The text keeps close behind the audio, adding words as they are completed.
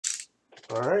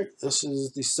Alright, this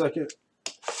is the second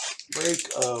break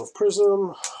of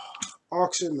Prizm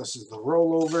auction. This is the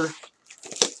rollover.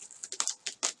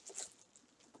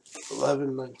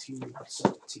 11, 19,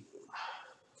 17.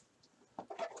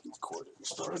 Recording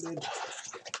started.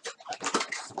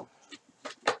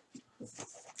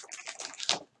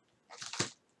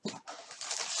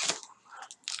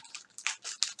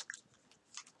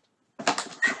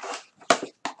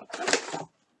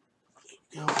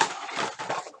 There we go.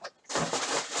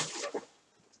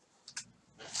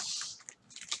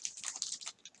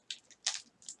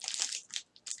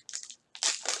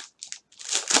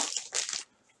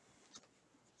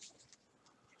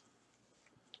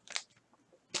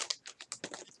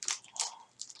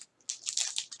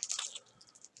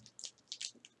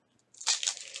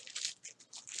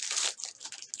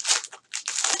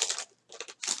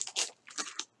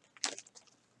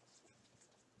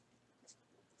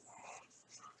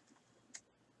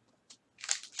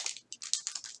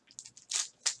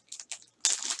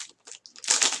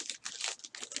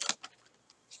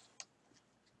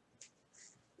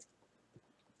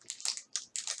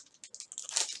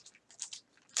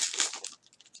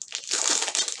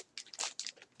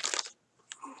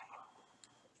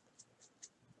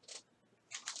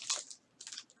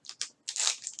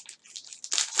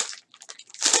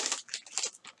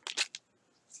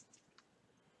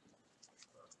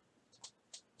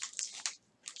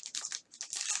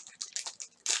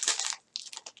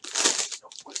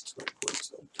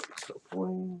 No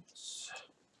points.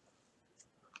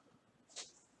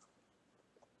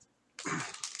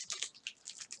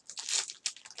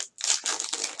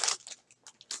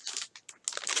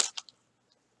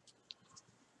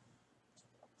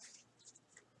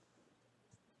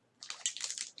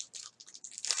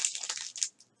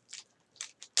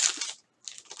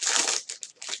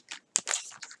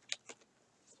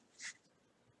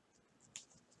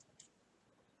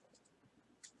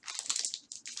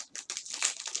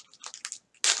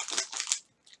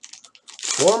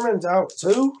 Foreman's out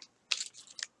too.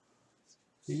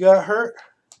 You got hurt.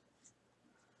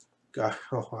 Got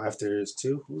after his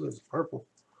two. Ooh, there's purple.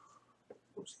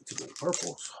 Don't see too many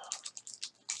purples.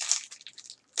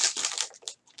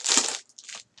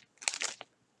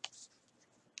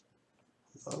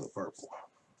 Another purple.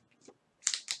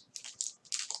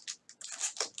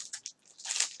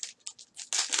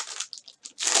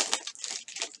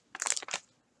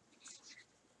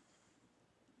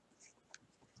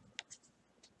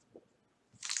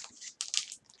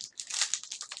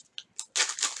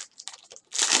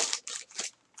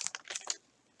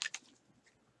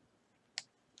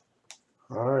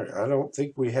 All right, I don't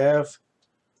think we have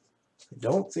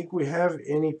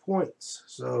any points.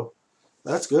 So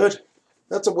that's good.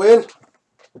 That's a win.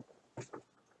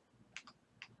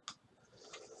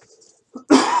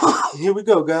 Here we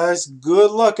go, guys.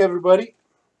 Good luck, everybody.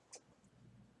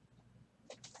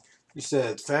 You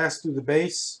said fast through the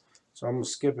base, so I'm going to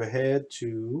skip ahead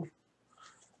to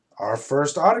our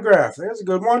first autograph. There's a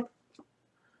good one.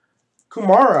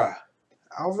 Kumara.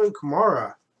 Alvin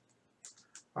Kamara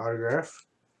autograph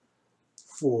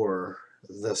for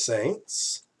the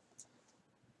Saints.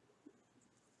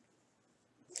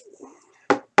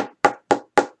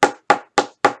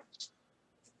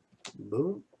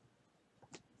 Boom.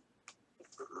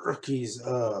 Rookies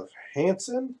of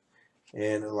Hanson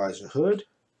and Elijah Hood.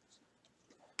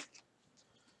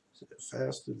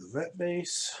 Fast through the vet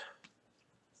base.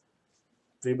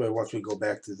 If anybody wants me to go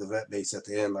back to the vet base at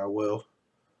the end, I will.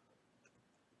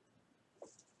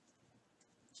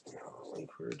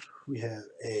 We have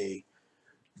a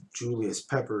Julius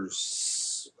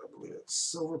Peppers, I believe it's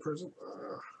Silver Prizm.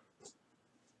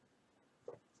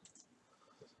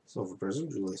 Silver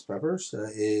Prizm, Julius Peppers.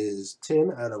 That is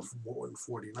 10 out of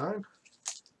 149.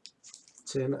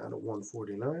 10 out of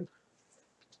 149.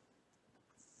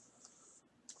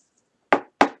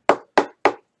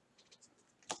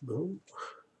 Boom.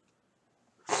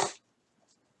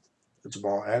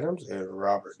 Jamal Adams and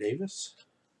Robert Davis.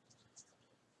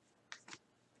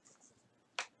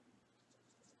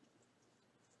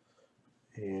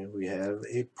 And we have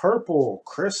a purple,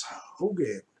 Chris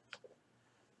Hogan.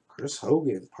 Chris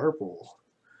Hogan, purple.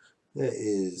 That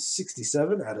is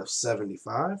 67 out of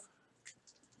 75.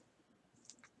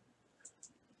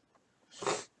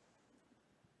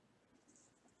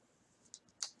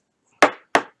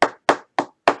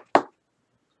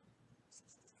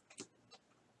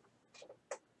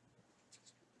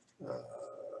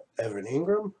 Evan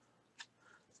Ingram.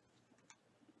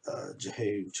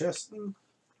 Jaheim Cheston.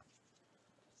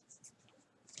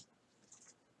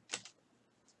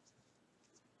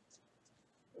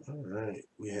 All right,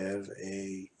 we have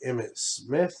a Emmitt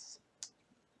Smith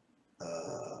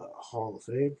Hall of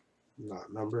Fame,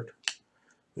 not numbered.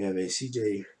 We have a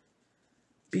CJ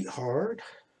Beathard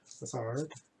for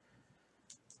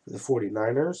the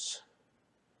 49ers.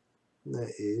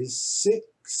 That is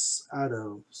 6 out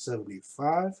of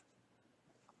 75.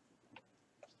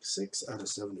 6 out of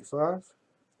 75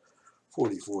 for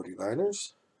the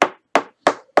 49ers.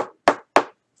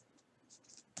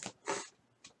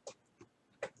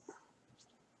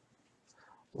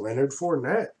 Leonard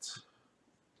Fournette.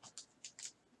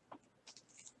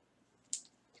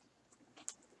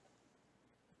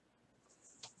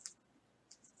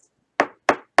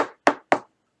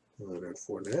 Leonard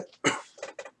Fournette.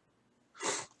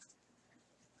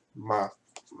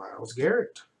 Myles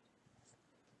Garrett.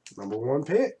 #1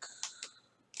 pick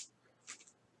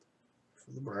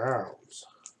for the Browns.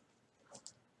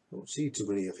 Don't see too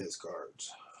many of his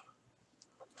cards.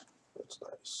 That's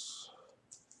nice.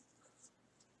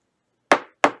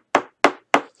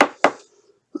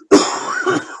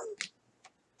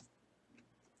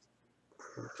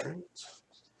 All right.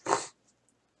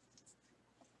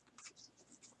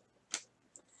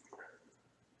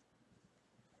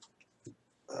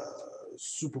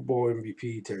 Super Bowl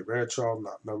MVP Terry Bradshaw,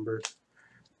 not numbered.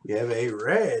 We have a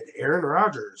red Aaron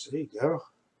Rodgers. There you go.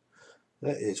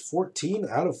 That is 14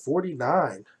 out of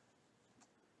 49.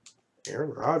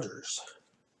 Aaron Rodgers.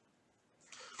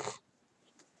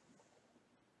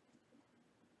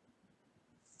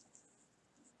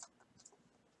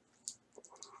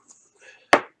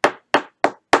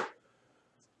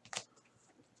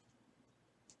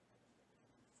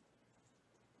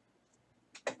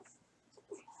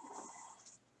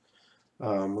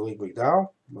 Malik McDowell,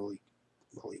 Malik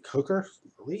Hooker,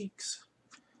 Malik's.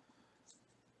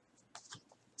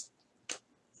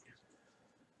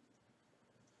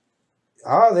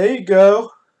 Ah, there you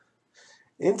go.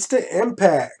 Instant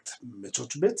Impact, Mitchell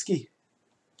Trubisky.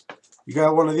 You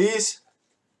got one of these?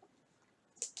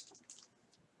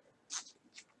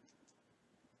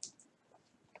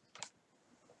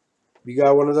 You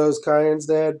got one of those kinds,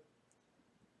 Dad?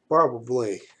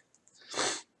 Probably.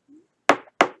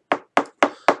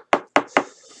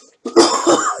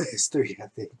 History, I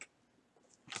think.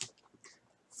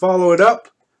 Follow it up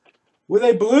with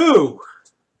a blue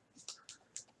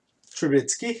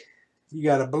Trubisky. You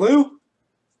got a blue.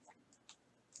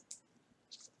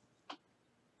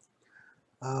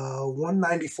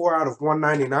 194 out of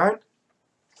 199.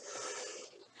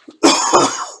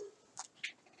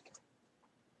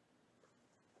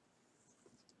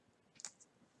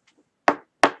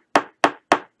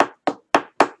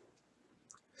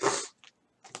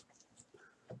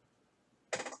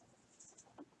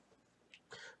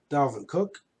 Dalvin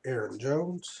Cook, Aaron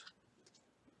Jones.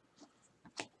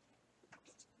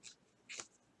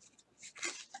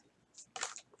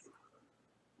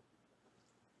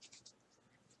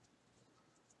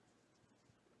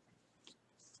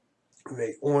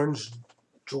 The orange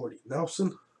Jordy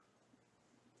Nelson.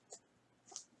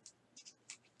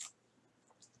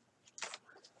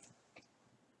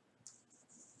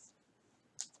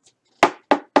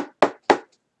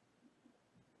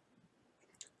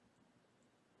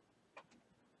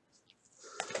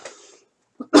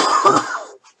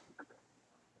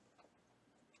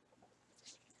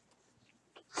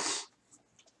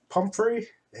 Pumphrey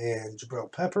and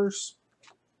Jabril Peppers.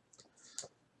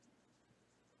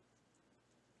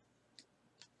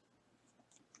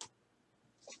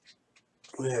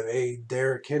 We have a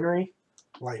Derrick Henry,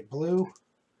 light blue.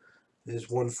 It is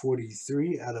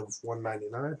 143 out of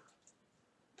 199.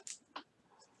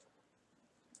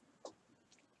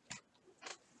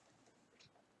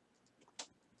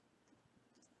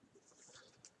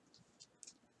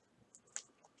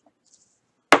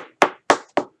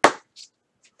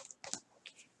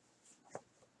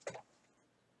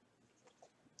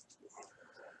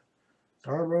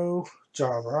 Darbo,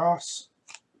 John Ross,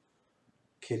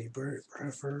 Kitty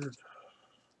Bradford.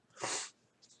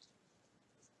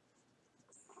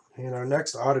 And our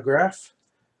next autograph,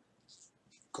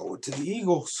 going to the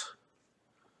Eagles.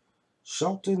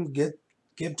 Shelton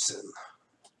Gibson.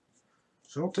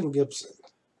 Shelton Gibson.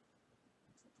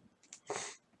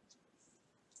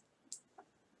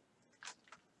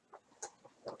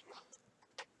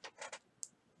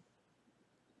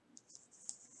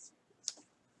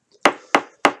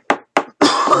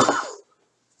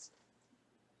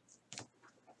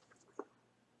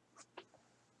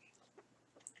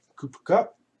 Cooper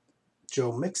Kupp,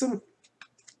 Joe Mixon.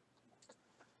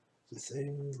 The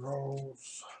same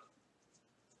rolls.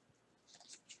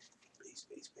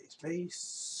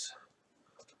 Base.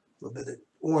 A little bit of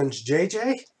orange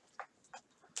JJ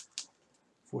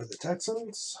for the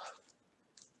Texans.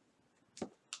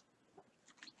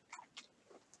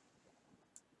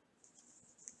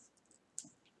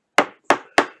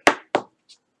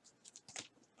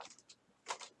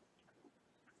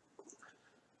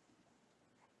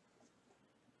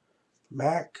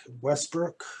 Mac,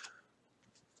 Westbrook.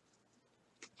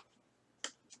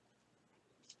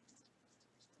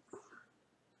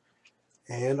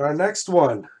 And our next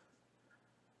one,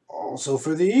 also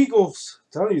for the Eagles.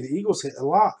 I'm telling you, the Eagles hit a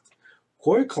lot.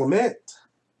 Corey Clement.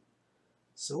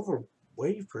 Silver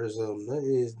Wave Prism. That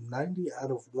is 90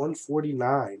 out of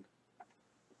 149.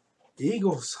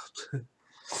 Eagles,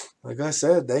 like I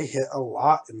said, they hit a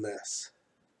lot in this.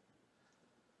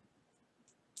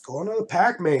 Going to the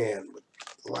Pac-Man with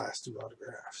the last 2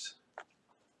 autographs.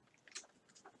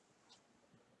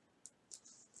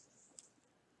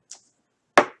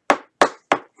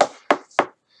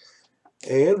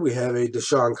 And we have a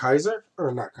Deshaun Kaiser,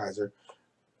 or not Kaiser,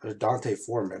 or Dante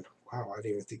Foreman. Wow, I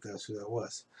didn't even think that's who that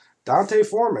was. Dante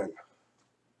Foreman.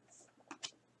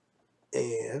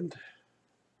 And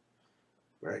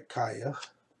Brad Kaya.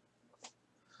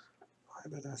 Why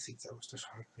did I think that was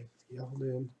Deshaun?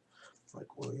 Yeldon,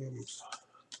 Mike Williams.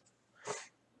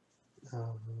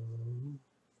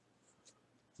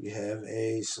 We have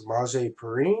a Samaje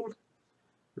Perine,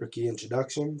 rookie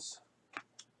introductions.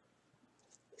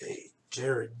 A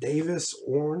Jared Davis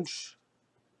orange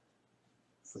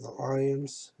for the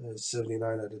Lions. 79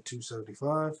 out of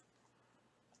 275.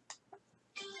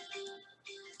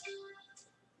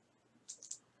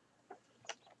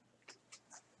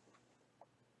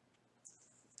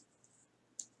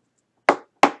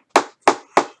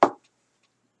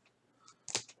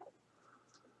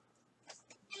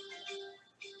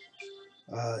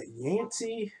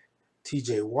 Yancey,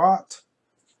 TJ Watt,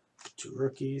 2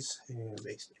 rookies, and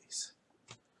base.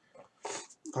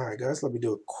 Alright guys, let me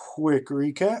do a quick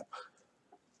recap.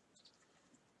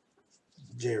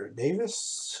 Jared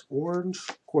Davis, orange.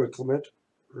 Corey Clement,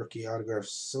 rookie autograph,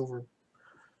 silver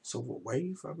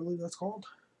wave, I believe that's called.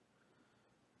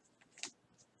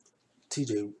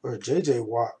 JJ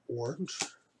Watt, orange.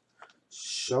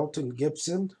 Shelton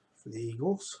Gibson for the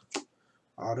Eagles,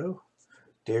 auto.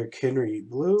 Derrick Henry,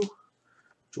 blue.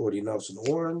 Jordy Nelson,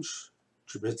 orange.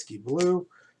 Trubisky, blue.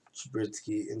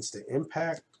 Trubisky, instant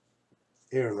impact.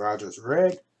 Aaron Rodgers,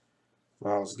 red.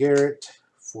 Myles Garrett,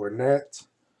 Fournette.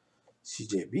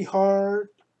 CJ Beathard,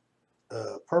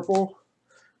 purple.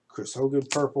 Chris Hogan,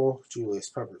 purple.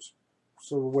 Julius Peppers,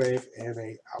 silver wave, and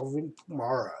a Alvin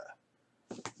Kamara.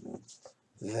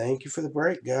 Thank you for the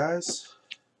break, guys.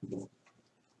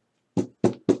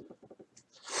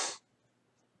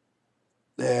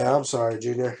 Yeah, I'm sorry,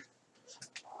 Junior.